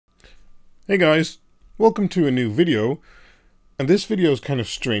Hey guys, welcome to a new video, and this video is kind of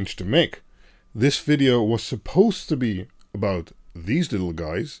strange to make. This video was supposed to be about these little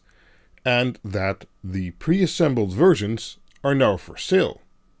guys, and that the pre-assembled versions are now for sale.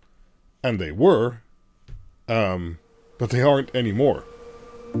 And they were, but they aren't anymore.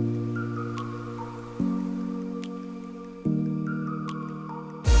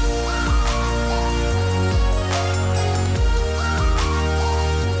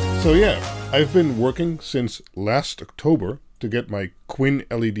 So yeah, I've been working since last October to get my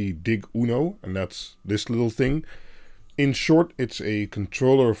QuinLED-Dig-Uno, and that's this little thing. In short, it's a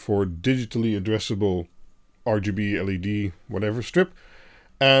controller for digitally addressable RGB LED whatever strip,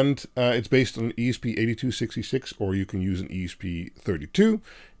 and it's based on ESP8266, or you can use an ESP32.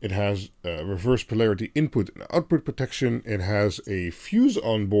 It has reverse polarity input and output protection. It has a fuse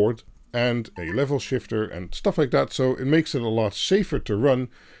on board and a level shifter and stuff like that, so it makes it a lot safer to run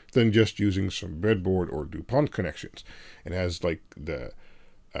than just using some breadboard or DuPont connections. It has like the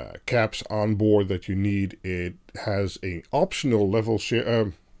caps on board that you need. It has an optional level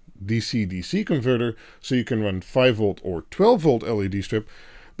DC-DC converter, so you can run 5 volt or 12 volt LED strip.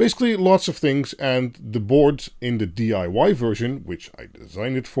 Basically lots of things, and the board in the DIY version, which I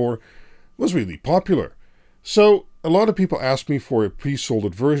designed it for, was really popular. So a lot of people ask me for a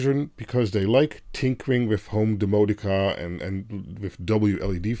pre-soldered version because they like tinkering with home domotica and with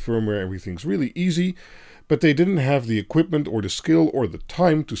WLED firmware. Everything's really easy, but they didn't have the equipment or the skill or the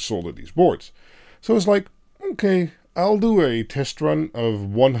time to solder these boards. So it's like, okay, I'll do a test run of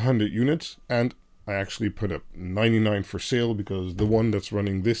 100 units, and I actually put up 99 for sale because the one that's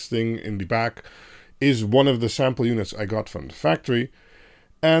running this thing in the back is one of the sample units I got from the factory.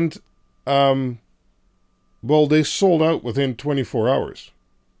 And well, they sold out within 24 hours.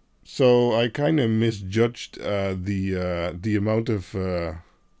 So I kind of misjudged the amount of demand.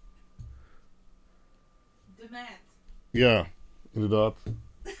 Yeah, inderdaad.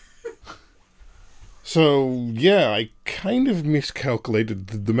 So yeah, I kind of miscalculated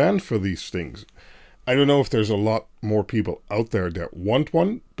the demand for these things. I don't know if there's a lot more people out there that want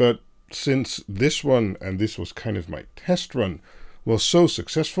one, but since this one, and this was kind of my test run, was so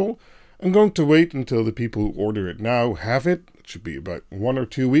successful, I'm going to wait until the people who order it now have it. It should be about 1 or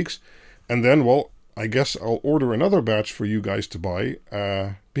 2 weeks. And then, well, I guess I'll order another batch for you guys to buy,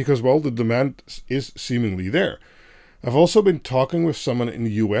 because, well, the demand is seemingly there. I've also been talking with someone in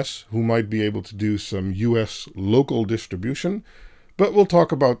the US who might be able to do some US local distribution, but we'll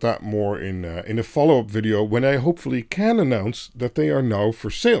talk about that more in a follow-up video when I hopefully can announce that they are now for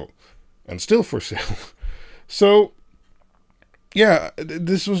sale, and still for sale. So yeah,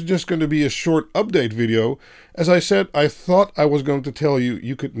 this was just going to be a short update video. As I said, I thought I was going to tell you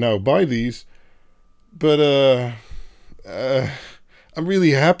you could now buy these, but I'm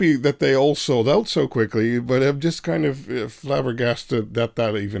really happy that they all sold out so quickly, but I'm just kind of flabbergasted that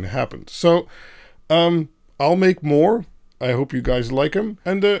that even happened. So I'll make more. I hope you guys like them.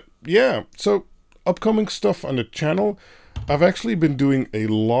 And yeah, so upcoming stuff on the channel. I've actually been doing a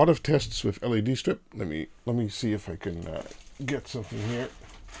lot of tests with LED strip. Let me see if I can get something here.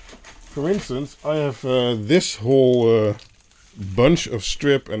 For instance, I have this whole bunch of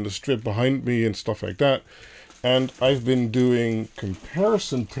strip and the strip behind me and stuff like that, and I've been doing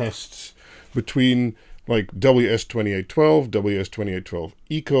comparison tests between like WS2812, WS2812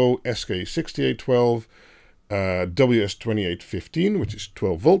 Eco, SK6812, WS2815, which is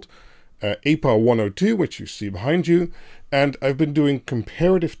 12 volt, APA 102, which you see behind you, and I've been doing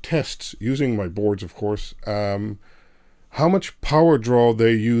comparative tests using my boards, of course, how much power draw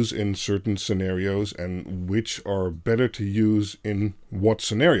they use in certain scenarios and which are better to use in what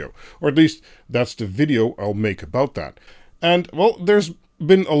scenario. Or at least that's the video I'll make about that. And well, there's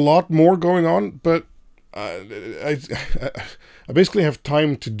been a lot more going on, but I basically have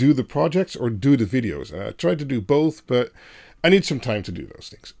time to do the projects or do the videos. And I tried to do both, but I need some time to do those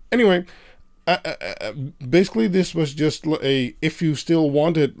things. Anyway, basically this was just a, if you still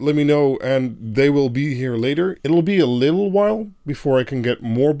want it, let me know, and they will be here later. It'll be a little while before I can get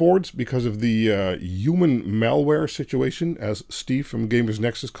more boards because of the human malware situation, as Steve from Gamers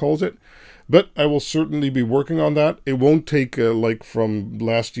Nexus calls it. But I will certainly be working on that. It won't take like from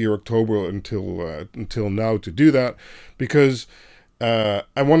last year October until now to do that, because I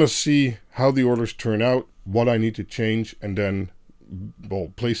want to see how the orders turn out, what I need to change, and then,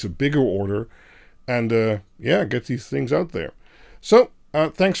 well, place a bigger order and yeah, get these things out there. So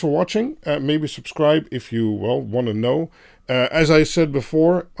thanks for watching. Maybe subscribe if you, well, want to know. As I said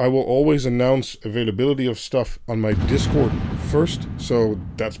before, I will always announce availability of stuff on my Discord first, so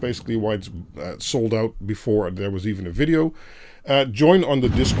that's basically why it's sold out before there was even a video. Join on the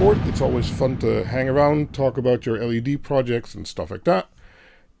Discord. It's always fun to hang around, talk about your LED projects and stuff like that.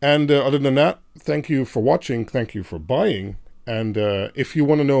 And other than that, thank you for watching, thank you for buying. And if you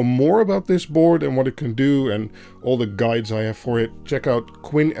want to know more about this board and what it can do and all the guides I have for it, check out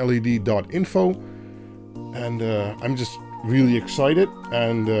quinled.info. And I'm just really excited.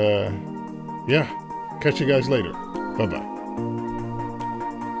 And yeah, catch you guys later. Bye-bye.